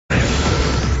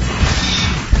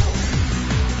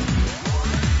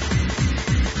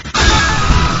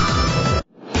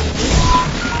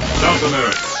North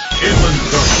America, inland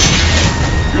zone.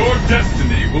 Your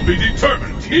destiny will be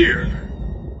determined here.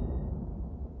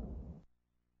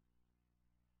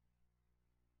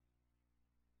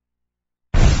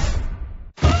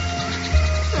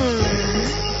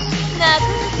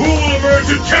 Who will emerge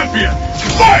a champion?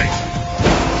 Fight!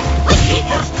 The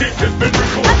first kick has been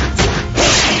recorded.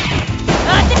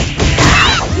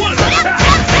 What an attack!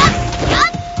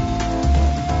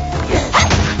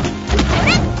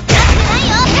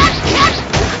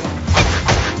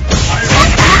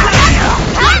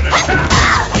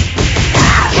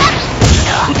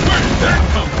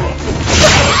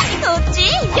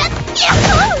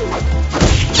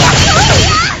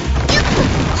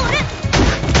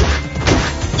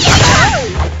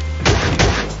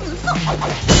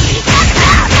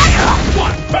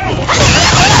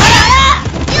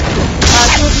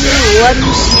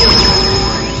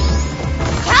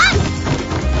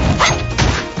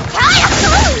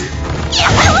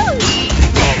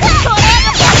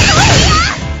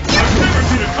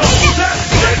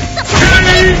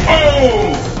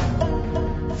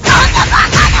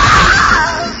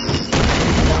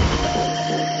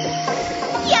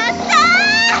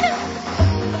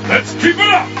 Let's keep it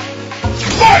up!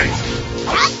 Fight!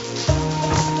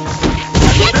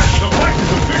 The fight is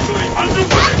officially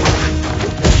underway!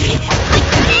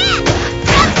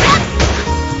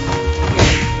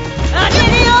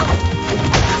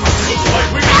 Looks like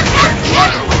we got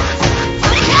fireworks!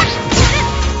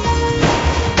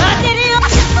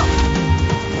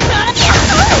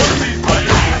 These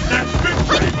fighters will snatch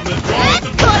victory from the jaws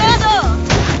of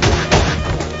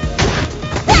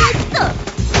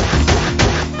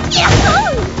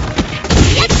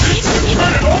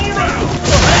turn it all around!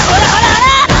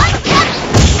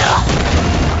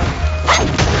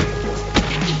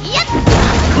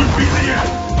 Could be the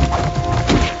end!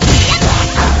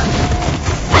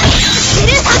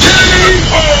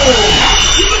 K.O.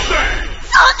 To the bank!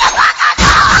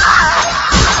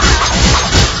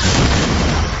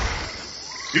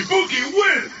 Ibuki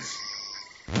wins!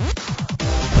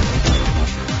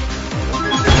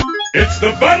 It's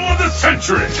the battle of the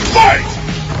century! Fight!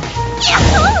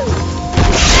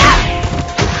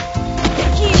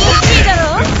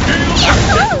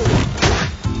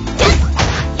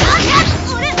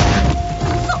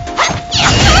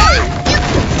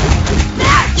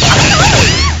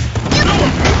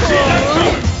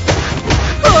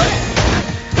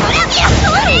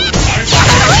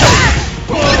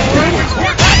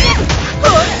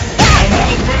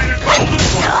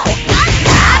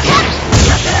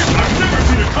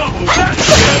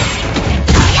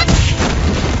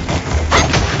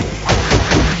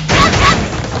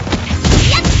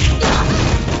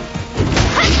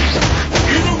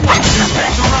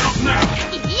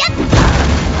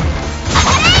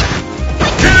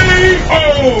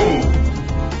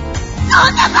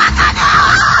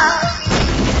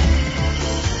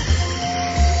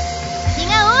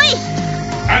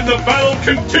 And the battle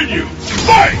continues!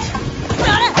 Fight!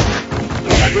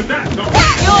 And with that, no.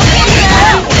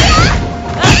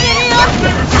 I've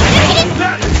never seen a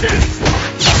that intense!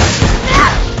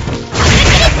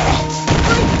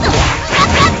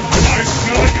 I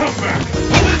smell a comeback!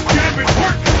 This jab is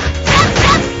working!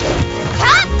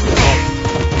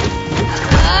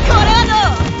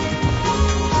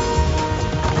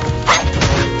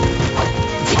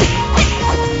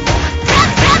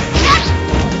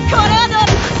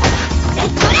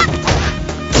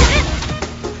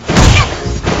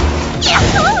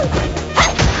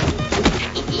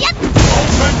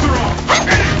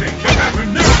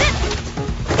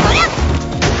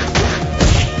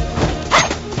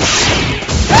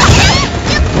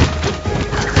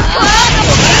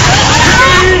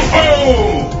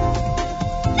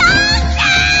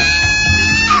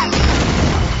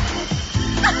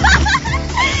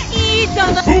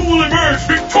 Who will emerge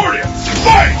victorious?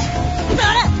 Fight! The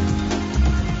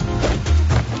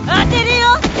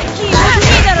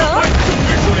fight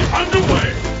is officially underway!